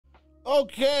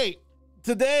Okay,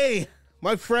 today,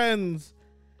 my friends,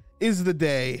 is the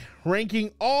day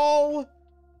ranking all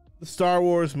the Star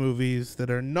Wars movies that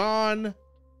are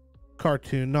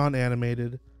non-cartoon,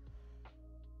 non-animated,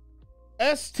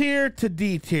 S tier to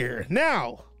D tier.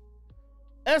 Now,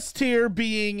 S tier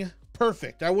being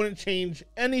perfect. I wouldn't change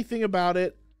anything about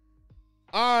it.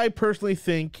 I personally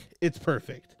think it's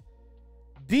perfect.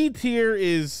 D tier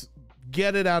is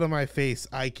get it out of my face.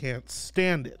 I can't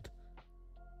stand it.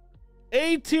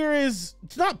 A tier is,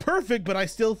 it's not perfect, but I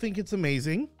still think it's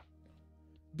amazing.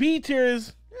 B tier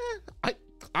is,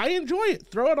 I enjoy it.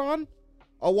 Throw it on.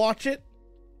 I'll watch it.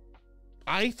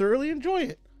 I thoroughly enjoy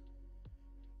it.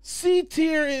 C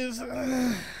tier is,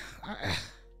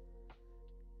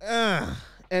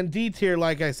 and D tier,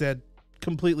 like I said,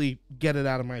 completely get it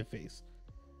out of my face.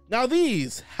 Now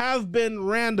these have been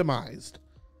randomized.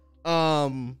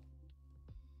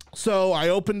 So I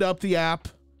opened up the app,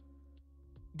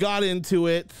 got into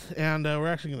it, and we're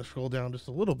actually going to scroll down just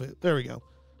a little bit. There we go.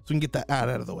 So we can get that ad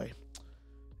out of the way.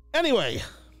 Anyway,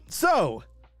 so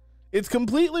it's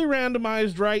completely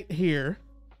randomized right here.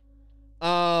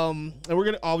 And we're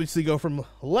going to obviously go from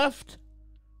left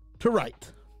to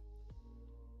right.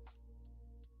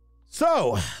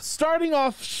 So, starting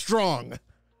off strong.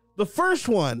 The first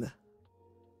one,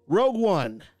 Rogue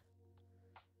One.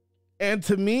 And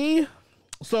to me,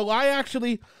 so I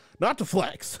actually, not to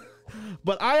flex,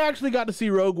 but I actually got to see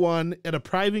Rogue One at a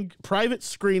private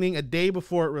screening a day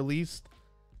before it released.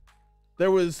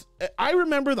 I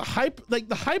remember the hype, like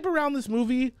the hype around this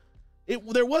movie. It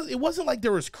wasn't like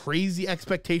there was crazy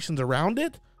expectations around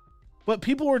it, but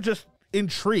people were just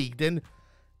intrigued, and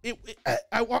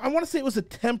I want to say it was a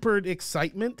tempered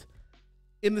excitement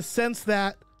in the sense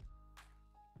that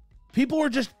people were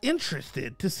just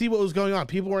interested to see what was going on.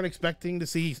 People weren't expecting to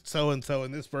see so-and-so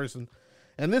and this person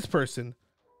and this person.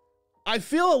 I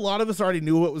feel a lot of us already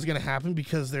knew what was going to happen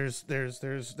because there's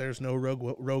no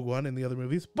Rogue One in the other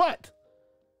movies. But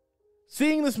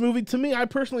seeing this movie, to me, I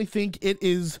personally think it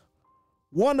is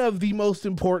one of the most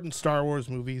important Star Wars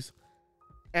movies,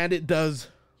 and it does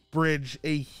bridge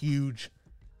a huge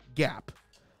gap,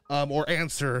 or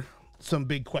answer some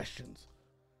big questions.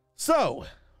 So,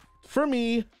 for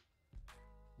me,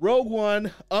 Rogue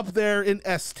One up there in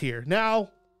S tier.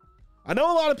 Now, I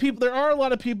know there are a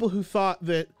lot of people who thought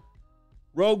that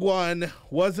Rogue One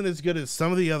wasn't as good as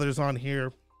some of the others on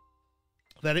here,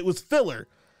 that it was filler.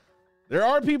 There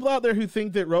are people out there who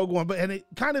think that Rogue One, and it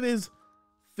kind of is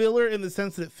filler in the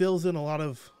sense that it fills in a lot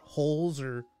of holes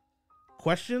or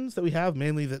questions that we have,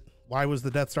 mainly that why was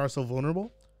the Death Star so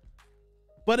vulnerable?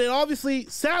 But it obviously,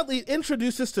 sadly,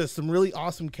 introduced us to some really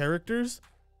awesome characters,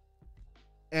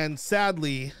 and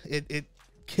sadly, it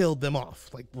killed them off,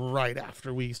 like right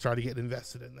after we started getting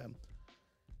invested in them.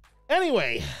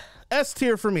 Anyway, S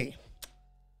tier for me.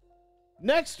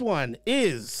 Next one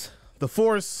is The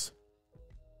Force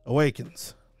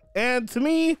Awakens. And to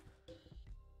me,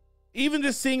 even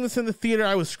just seeing this in the theater,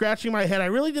 I was scratching my head. I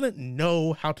really didn't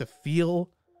know how to feel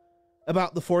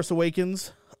about The Force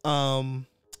Awakens.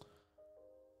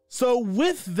 So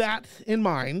with that in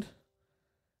mind,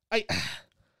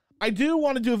 I do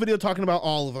want to do a video talking about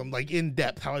all of them, like in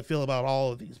depth, how I feel about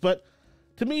all of these. But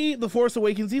to me, The Force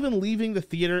Awakens, even leaving the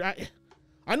theater,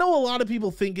 I know a lot of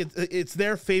people think it's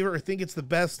their favorite or think it's the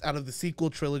best out of the sequel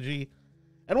trilogy.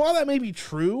 And while that may be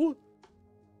true,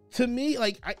 to me,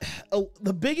 like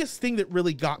the biggest thing that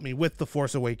really got me with The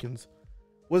Force Awakens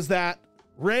was that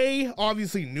Rey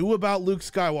obviously knew about Luke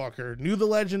Skywalker, knew the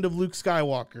legend of Luke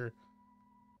Skywalker.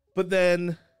 But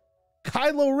then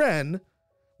Kylo Ren,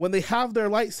 when they have their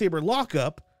lightsaber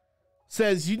lockup,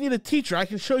 says, "You need a teacher. I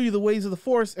can show you the ways of the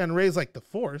Force." And Rey's like, "The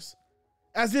Force?"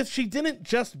 As if she didn't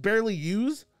just barely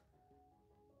use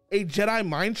a Jedi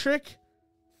mind trick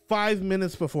 5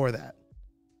 minutes before that.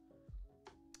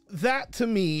 That to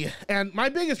me, and my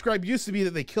biggest gripe used to be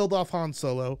that they killed off Han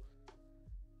Solo.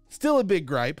 Still a big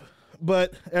gripe,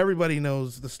 but everybody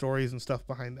knows the stories and stuff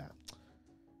behind that.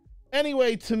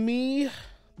 Anyway, to me,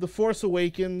 The Force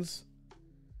Awakens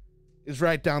is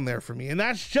right down there for me. And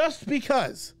that's just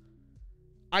because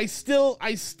I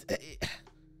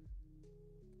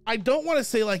don't want to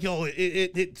say like, oh,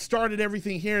 it started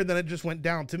everything here, then it just went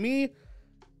down. To me,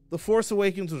 The Force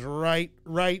Awakens was right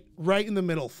in the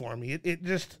middle for me. It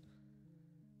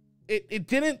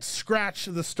didn't scratch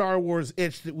the Star Wars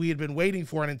itch that we had been waiting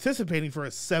for and anticipating for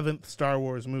a 7th Star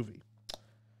Wars movie.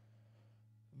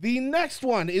 The next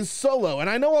one is Solo, and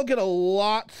I know I'll get a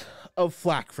lot of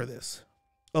flack for this.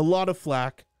 A lot of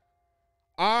flack.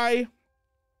 I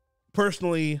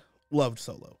personally loved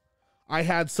Solo. I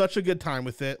had such a good time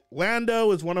with it.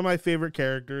 Lando is one of my favorite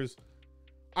characters.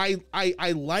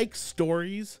 I like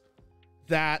stories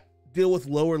that deal with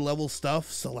lower level stuff,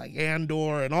 so like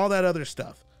Andor and all that other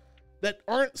stuff that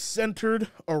aren't centered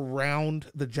around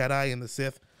the Jedi and the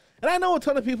Sith. And I know a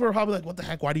ton of people are probably like, what the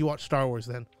heck, why do you watch Star Wars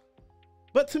then?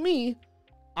 But to me,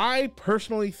 I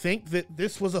personally think that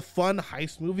this was a fun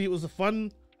heist movie. It was a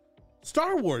fun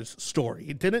Star Wars story.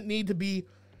 It didn't need to be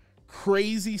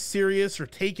crazy serious or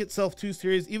take itself too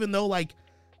serious, even though like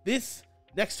this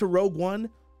next to Rogue One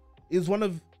is one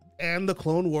of, and the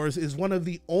Clone Wars is one of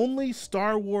the only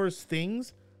Star Wars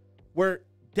things where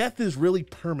death is really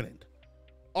permanent.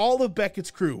 All of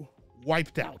Beckett's crew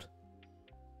wiped out.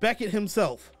 Beckett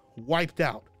himself wiped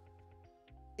out.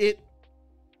 It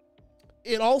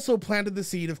also planted the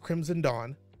seed of Crimson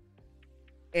Dawn.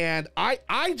 And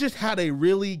I just had a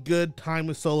really good time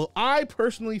with Solo. I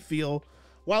personally feel,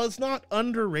 while it's not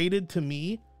underrated to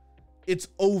me, it's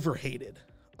overhated.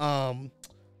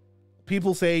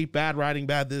 People say bad writing,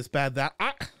 bad this, bad that.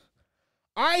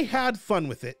 I had fun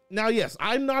with it. Now, yes,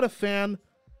 I'm not a fan,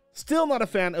 still not a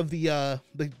fan of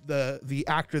the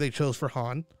actor they chose for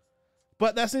Han,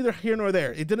 but that's neither here nor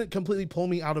there. It didn't completely pull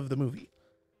me out of the movie.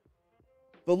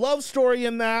 The love story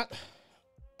in that,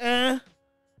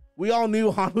 we all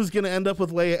knew Han was going to end up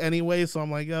with Leia anyway, so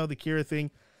I'm like, oh, the Kira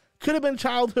thing. Could have been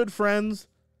childhood friends,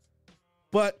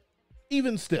 but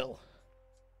even still,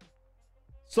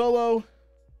 Solo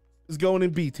is going in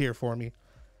B tier for me.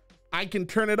 I can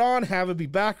turn it on, have it be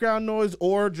background noise,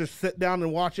 or just sit down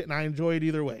and watch it, and I enjoy it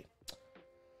either way.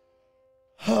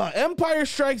 Empire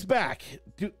Strikes Back.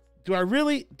 Do I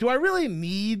really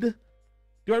need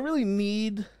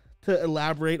to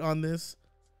elaborate on this?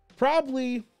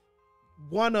 Probably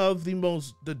one of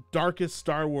the darkest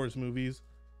Star Wars movies.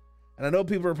 And I know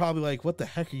people are probably like, what the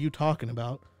heck are you talking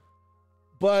about?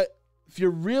 But if you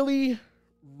really,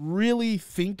 really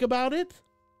think about it,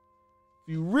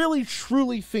 if you really,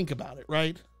 truly think about it,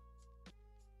 right?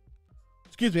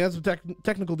 Excuse me, I had some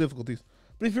technical difficulties.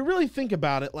 But if you really think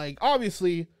about it, like,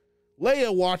 obviously,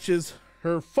 Leia watches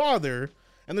her father,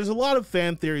 and there's a lot of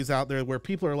fan theories out there where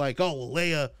people are like, oh, well,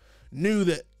 Leia knew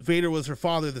that Vader was her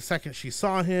father the second she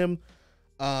saw him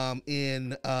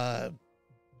in A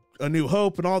New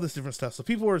Hope and all this different stuff. So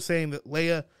people were saying that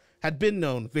Leia had been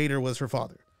known Vader was her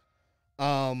father.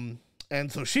 And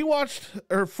so she watched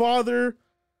her father,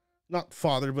 not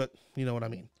father, but you know what I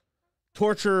mean,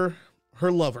 torture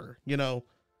her lover. You know,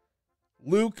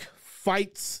 Luke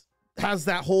fights, has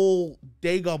that whole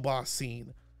Dagobah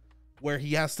scene where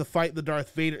he has to fight the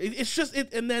Darth Vader. It's just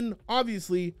it, and then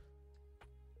obviously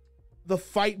the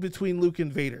fight between Luke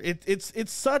and Vader.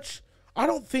 It's such, I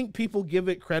don't think people give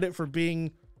it credit for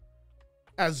being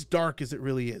as dark as it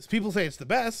really is. People say it's the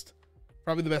best,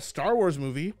 probably the best Star Wars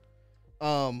movie.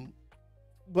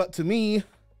 But to me,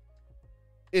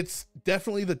 it's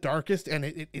definitely the darkest,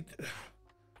 and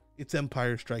it's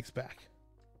Empire Strikes Back.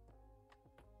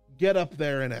 Get up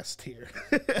there in S tier.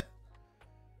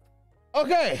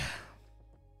 Okay.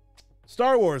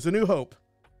 Star Wars, A New Hope.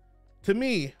 To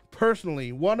me,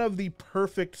 personally, one of the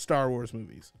perfect Star Wars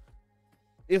movies.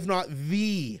 If not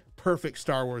the perfect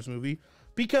Star Wars movie.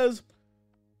 Because,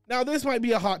 now this might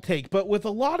be a hot take, but with a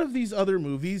lot of these other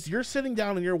movies, you're sitting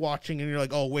down and you're watching and you're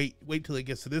like, oh, wait till it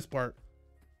gets to this part.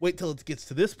 Wait till it gets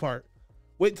to this part.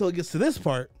 Wait till it gets to this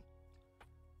part.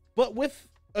 But with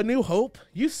A New Hope,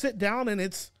 you sit down and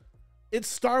it's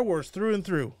Star Wars through and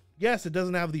through. Yes, it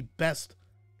doesn't have the best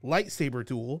lightsaber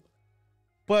duel,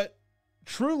 but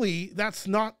truly, that's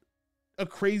not a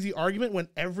crazy argument when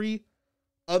every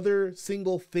other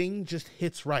single thing just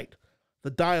hits right.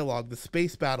 The dialogue, the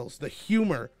space battles, the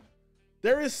humor.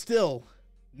 There is still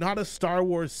not a Star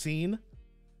Wars scene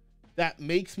that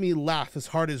makes me laugh as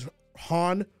hard as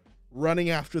Han running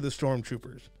after the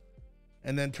stormtroopers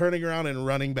and then turning around and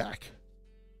running back.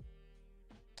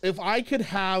 If I could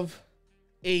have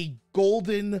a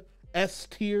golden S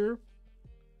tier,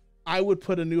 I would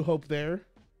put A New Hope there.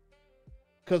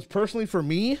 Because personally, for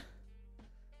me,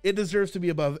 it deserves to be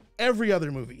above every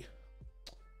other movie.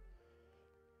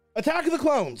 Attack of the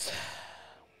Clones.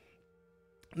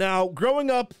 Now,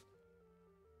 growing up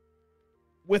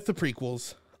with the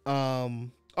prequels,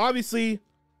 obviously,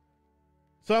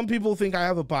 some people think I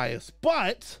have a bias,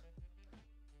 but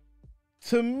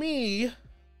to me,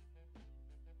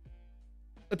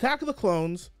 Attack of the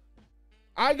Clones,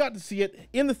 I got to see it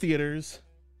in the theaters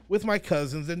with my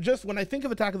cousins, and just when I think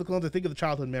of Attack of the Clones, I think of the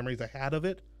childhood memories I had of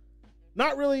it.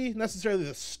 Not really necessarily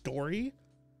the story.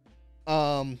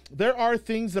 There are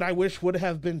things that I wish would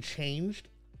have been changed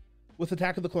with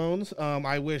Attack of the Clones.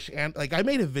 I wish, and like I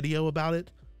made a video about it,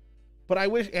 but I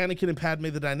wish Anakin and Padme,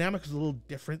 the dynamic was a little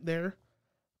different there.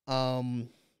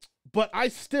 But I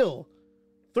still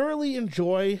thoroughly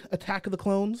enjoy Attack of the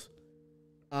Clones.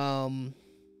 Again,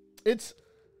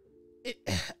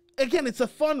 it's a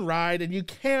fun ride, and you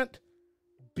can't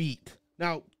beat.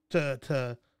 Now,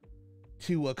 to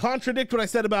contradict what I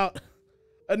said about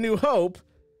A New Hope,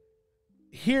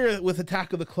 here with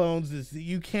Attack of the Clones is that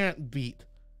you can't beat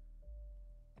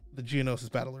the Geonosis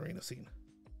Battle Arena scene.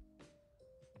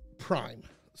 Prime.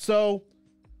 So,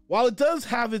 while it does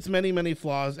have its many, many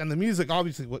flaws, and the music,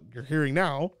 obviously what you're hearing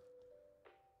now,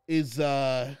 is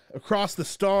Across the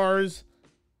Stars,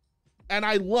 and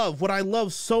what I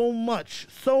love so much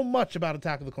about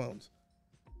Attack of the Clones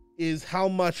is how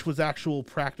much was actual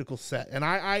practical set. And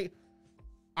I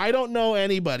don't know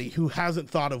anybody who hasn't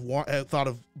thought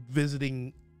of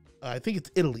visiting, I think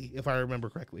it's Italy, if I remember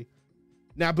correctly,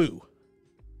 Naboo.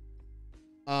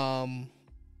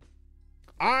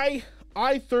 I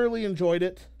thoroughly enjoyed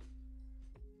it.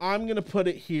 I'm gonna put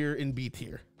it here in B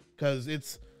tier because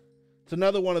it's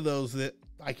another one of those that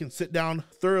I can sit down,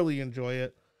 thoroughly enjoy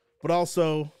it, but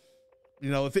also,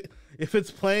 you know, if it's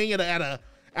playing at a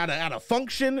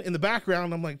function in the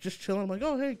background, I'm like just chilling. I'm like,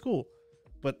 oh hey, cool.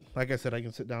 But like I said, I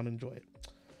can sit down and enjoy it.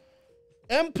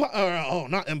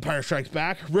 Not Empire Strikes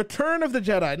Back, Return of the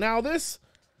Jedi. Now this,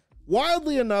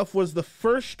 wildly enough, was the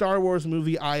first Star Wars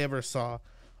movie I ever saw.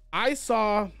 I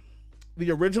saw the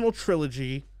original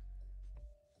trilogy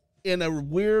in a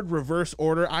weird reverse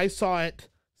order. I saw it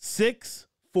 6,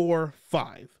 4,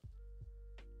 5.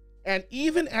 And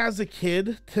even as a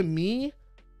kid, to me,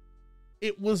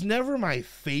 it was never my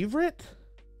favorite.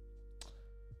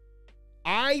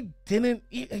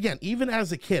 Even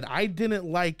as a kid, I didn't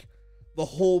like the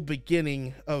whole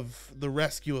beginning of the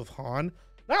rescue of Han.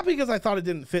 Not because I thought it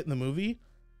didn't fit in the movie,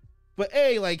 but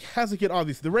as a kid,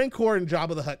 obviously, the Rancor and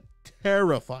Jabba the Hutt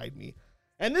terrified me.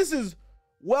 And this is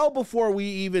well before we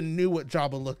even knew what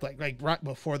Jabba looked like right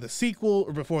before the sequel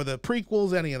or before the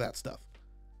prequels, any of that stuff.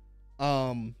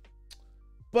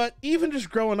 But even just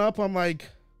growing up, I'm like,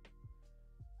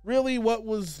 really, what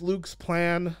was Luke's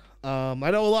plan? I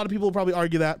know a lot of people will probably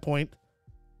argue that point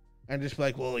and just be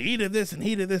like, well, he did this and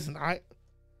he did this, and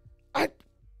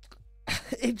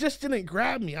it just didn't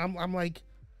grab me. I'm like,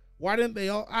 why didn't they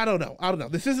all? I don't know.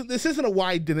 This isn't a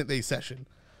why didn't they session.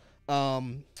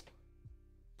 Probably,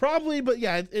 but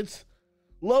yeah, it's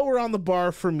lower on the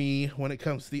bar for me when it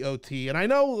comes to the OT. And I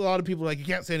know a lot of people are like, you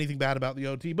can't say anything bad about the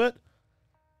OT, but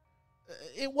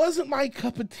it wasn't my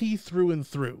cup of tea through and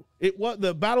through. It was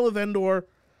the Battle of Endor,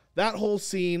 that whole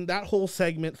scene, that whole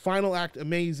segment, final act,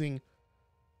 amazing.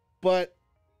 But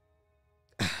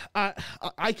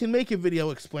I can make a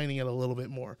video explaining it a little bit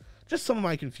more. Just some of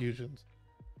my confusions.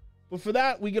 But for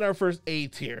that, we get our first A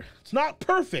tier. It's not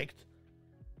perfect,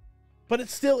 but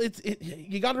it's still,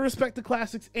 you got to respect the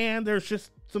classics, and there's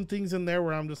just some things in there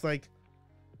where I'm just like,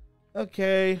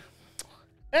 okay.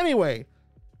 Anyway,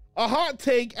 a hot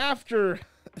take after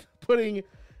putting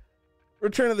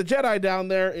Return of the Jedi down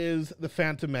there is The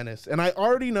Phantom Menace. And I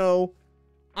already know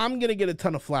I'm going to get a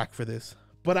ton of flack for this,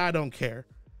 but I don't care.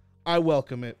 I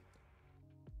welcome it.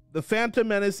 The Phantom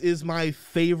Menace is my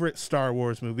favorite Star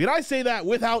Wars movie. And I say that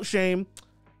without shame.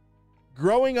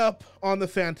 Growing up on The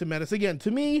Phantom Menace, again,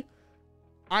 to me,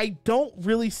 I don't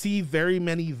really see very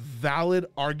many valid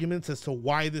arguments as to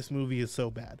why this movie is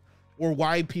so bad or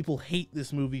why people hate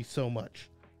this movie so much.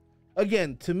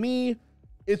 Again, to me,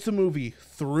 it's a movie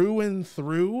through and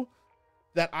through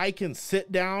that I can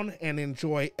sit down and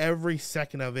enjoy every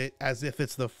second of it as if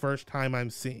it's the first time I'm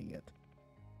seeing it.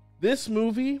 This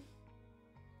movie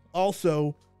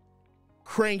also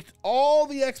cranked all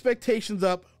the expectations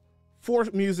up for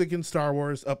music in Star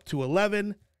Wars up to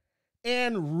 11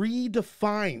 and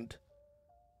redefined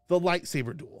the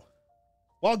lightsaber duel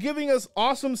while giving us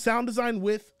awesome sound design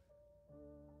with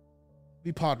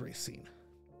the pod race scene.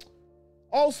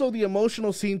 Also, the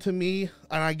emotional scene to me,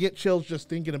 and I get chills just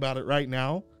thinking about it right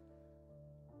now,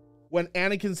 when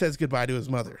Anakin says goodbye to his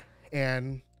mother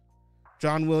and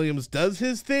John Williams does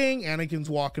his thing, Anakin's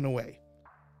walking away.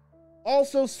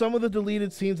 Also, some of the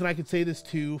deleted scenes, and I could say this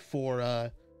too for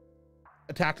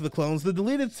Attack of the Clones, the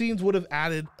deleted scenes would have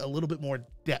added a little bit more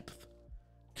depth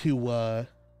to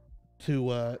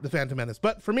the Phantom Menace.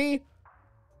 But for me,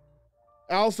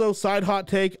 also, side hot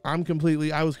take, I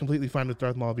was completely fine with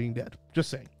Darth Maul being dead. Just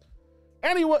saying.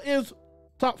 And he is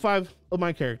top 5 of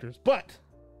my characters, but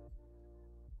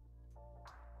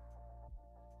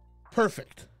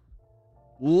perfect.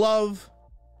 Love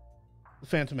the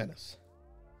Phantom Menace.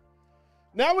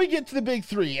 Now we get to the big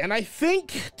 3, and I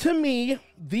think, to me,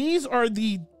 these are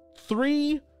the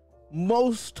 3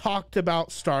 most talked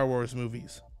about Star Wars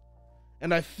movies.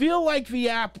 And I feel like the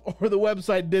app or the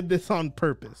website did this on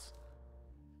purpose.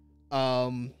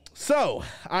 So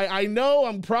I know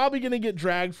I'm probably going to get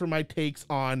dragged for my takes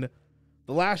on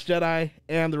The Last Jedi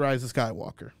and The Rise of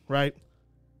Skywalker, right?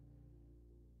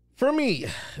 For me,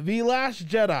 The Last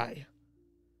Jedi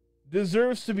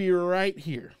deserves to be right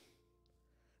here.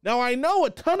 Now, I know a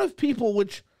ton of people,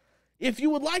 which, if you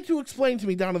would like to explain to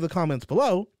me down in the comments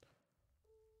below,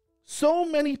 so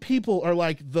many people are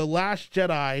like, The Last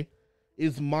Jedi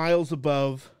is miles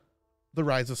above The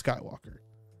Rise of Skywalker.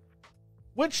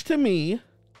 Which, to me,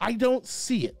 I don't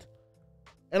see it.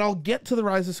 And I'll get to The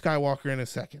Rise of Skywalker in a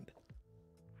second.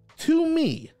 To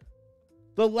me,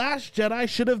 The Last Jedi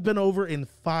should have been over in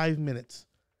 5 minutes.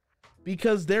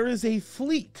 Because there is a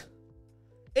fleet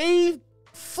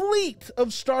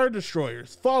of Star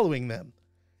Destroyers following them.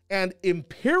 And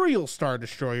Imperial Star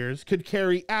Destroyers could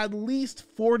carry at least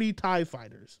 40 TIE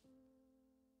fighters.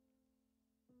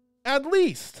 At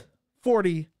least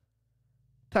 40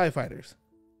 TIE fighters.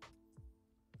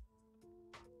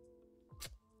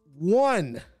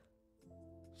 One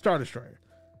Star Destroyer.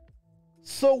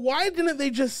 So why didn't they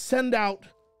just send out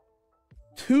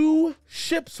 2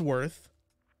 ships worth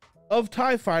of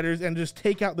TIE fighters and just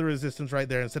take out the Resistance right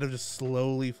there instead of just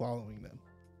slowly following them?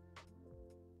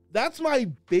 That's my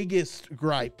biggest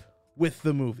gripe with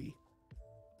the movie.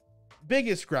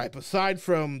 Biggest gripe, aside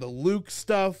from the Luke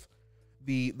stuff,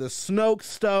 the Snoke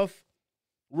stuff,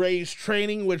 Rey's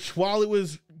training, which while it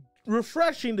was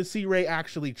refreshing to see Rey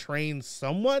actually train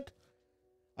somewhat,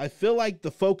 I feel like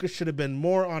the focus should have been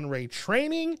more on Rey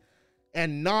training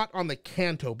and not on the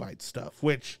Canto Bight stuff,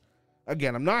 which,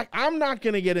 again, I'm not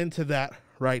going to get into that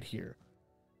right here.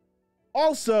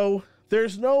 Also,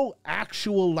 there's no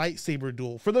actual lightsaber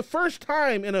duel. For the first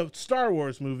time in a Star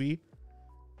Wars movie,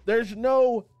 there's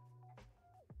no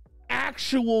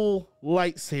actual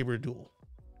lightsaber duel.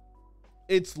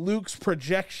 It's Luke's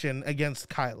projection against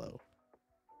Kylo.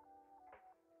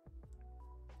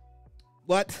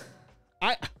 But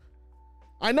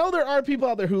I know there are people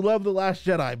out there who love The Last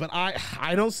Jedi, but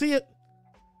I don't see it.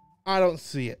 I don't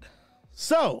see it.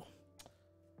 So,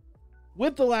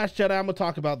 with The Last Jedi, I'm going to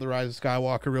talk about The Rise of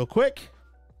Skywalker real quick.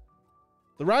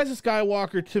 The Rise of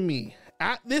Skywalker, to me,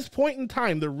 at this point in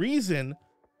time, the reason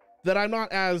that I'm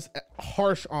not as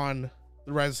harsh on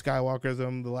The Rise of Skywalker as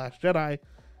I'm The Last Jedi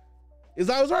is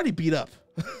I was already beat up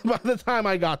by the time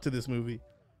I got to this movie.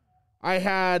 I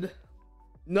had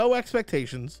no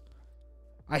expectations.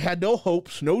 I had no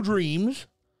hopes, no dreams.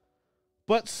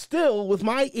 But still, with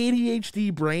my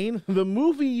ADHD brain, the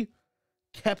movie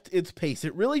kept its pace.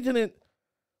 It really didn't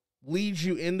lead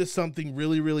you into something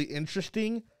really, really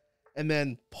interesting and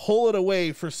then pull it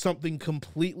away for something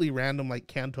completely random like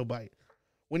Canto Bight.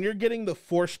 When you're getting the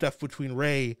Force stuff between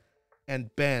Rey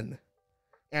and Ben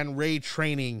and Rey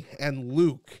training and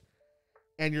Luke,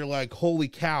 and you're like, holy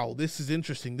cow, this is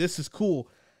interesting. This is cool.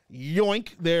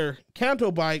 Yoink, there,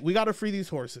 Canto Bight, we got to free these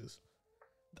horses.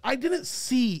 I didn't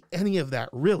see any of that,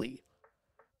 really.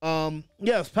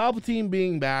 Yes, Palpatine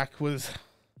being back was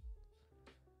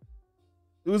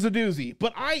a doozy,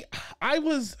 but I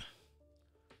was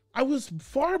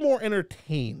far more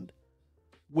entertained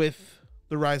with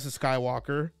The Rise of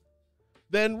Skywalker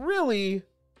than really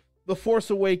The Force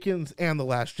Awakens and The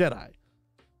Last Jedi.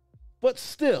 But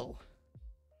still,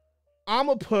 I'm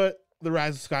gonna put The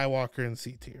Rise of Skywalker in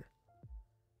C tier.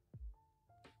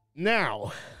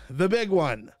 Now, the big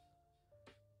one.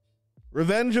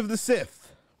 Revenge of the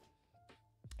Sith.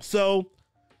 So,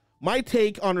 my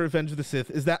take on Revenge of the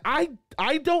Sith is that I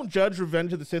don't judge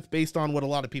Revenge of the Sith based on what a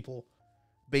lot of people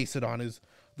base it on, is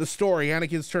the story,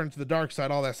 Anakin's turn to the dark side,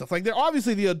 all that stuff. Like,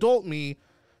 obviously the adult me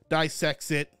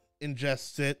dissects it,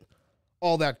 ingests it,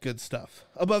 all that good stuff.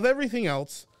 Above everything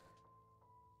else,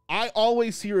 I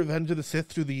always see Revenge of the Sith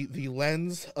through the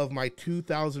lens of my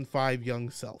 2005 young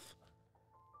self.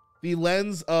 The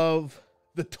lens of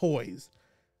the toys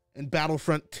and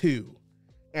Battlefront 2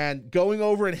 and going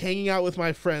over and hanging out with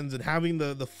my friends and having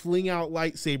the fling out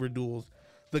lightsaber duels,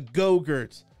 the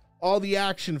Go-Gurts, all the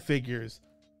action figures,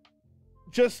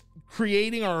 just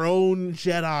creating our own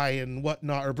Jedi and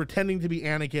whatnot, or pretending to be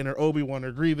Anakin or Obi-Wan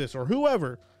or Grievous or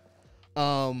whoever.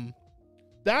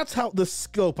 That's how the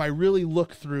scope I really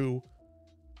look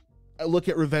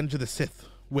at Revenge of the Sith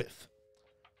with.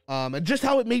 And just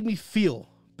how it made me feel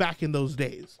back in those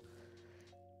days.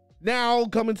 Now,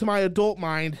 coming to my adult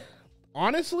mind,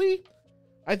 honestly,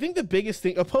 I think the biggest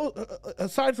thing,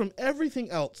 aside from everything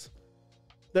else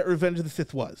that Revenge of the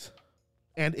Sith was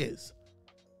and is,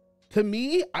 to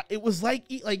me, it was like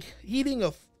eating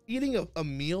a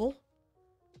meal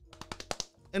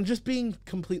and just being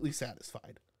completely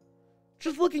satisfied.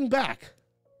 Just looking back,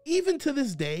 even to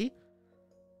this day,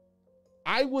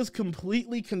 I was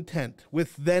completely content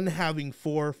with then having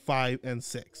 4, 5, and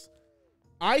 6.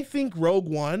 I think Rogue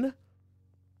One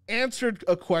answered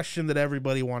a question that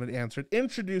everybody wanted answered,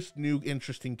 introduced new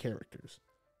interesting characters.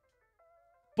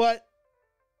 But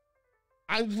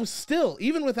I was still,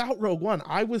 even without Rogue One,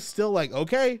 I was still like,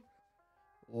 okay,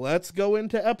 let's go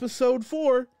into episode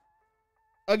 4.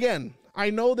 Again, I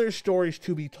know there's stories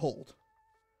to be told.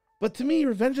 But to me,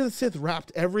 Revenge of the Sith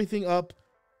wrapped everything up,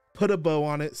 put a bow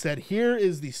on it, said, here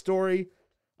is the story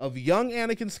of young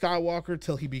Anakin Skywalker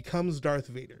till he becomes Darth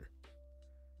Vader.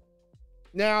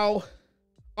 Now,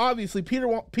 obviously, people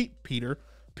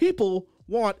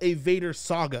want a Vader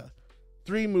saga.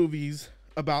 3 movies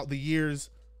about the years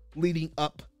leading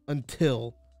up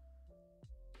until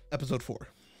episode 4.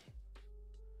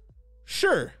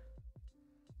 Sure,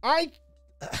 I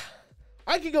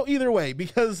could go either way,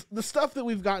 because the stuff that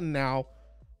we've gotten now,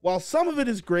 while some of it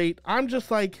is great, I'm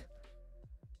just like,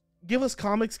 give us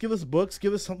comics, give us books,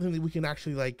 give us something that we can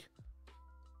actually like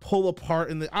pull apart.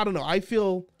 And I don't know, I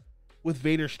feel with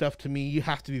Vader stuff, to me, you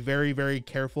have to be very, very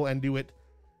careful and do it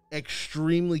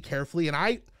extremely carefully.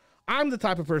 And I'm the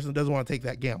type of person that doesn't want to take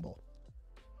that gamble.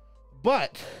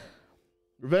 But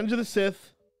Revenge of the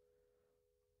Sith,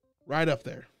 right up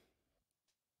there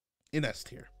in S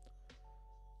tier.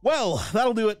 Well,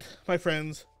 that'll do it, my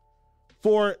friends,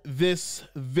 for this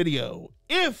video.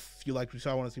 If you liked what you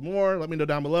saw, want to see more, let me know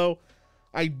down below.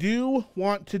 I do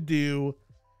want to do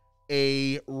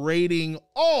a rating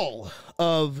all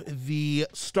of the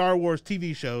Star Wars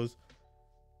TV shows,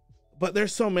 but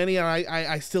there's so many, and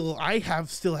I still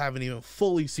haven't even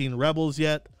fully seen Rebels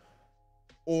yet,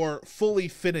 or fully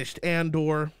finished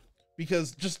Andor,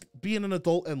 because just being an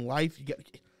adult in life,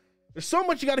 there's so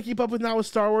much you got to keep up with now with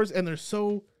Star Wars, and there's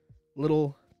so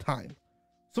little time.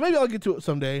 So maybe I'll get to it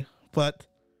someday, but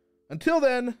until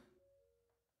then,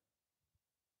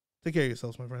 take care of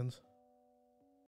yourselves, my friends.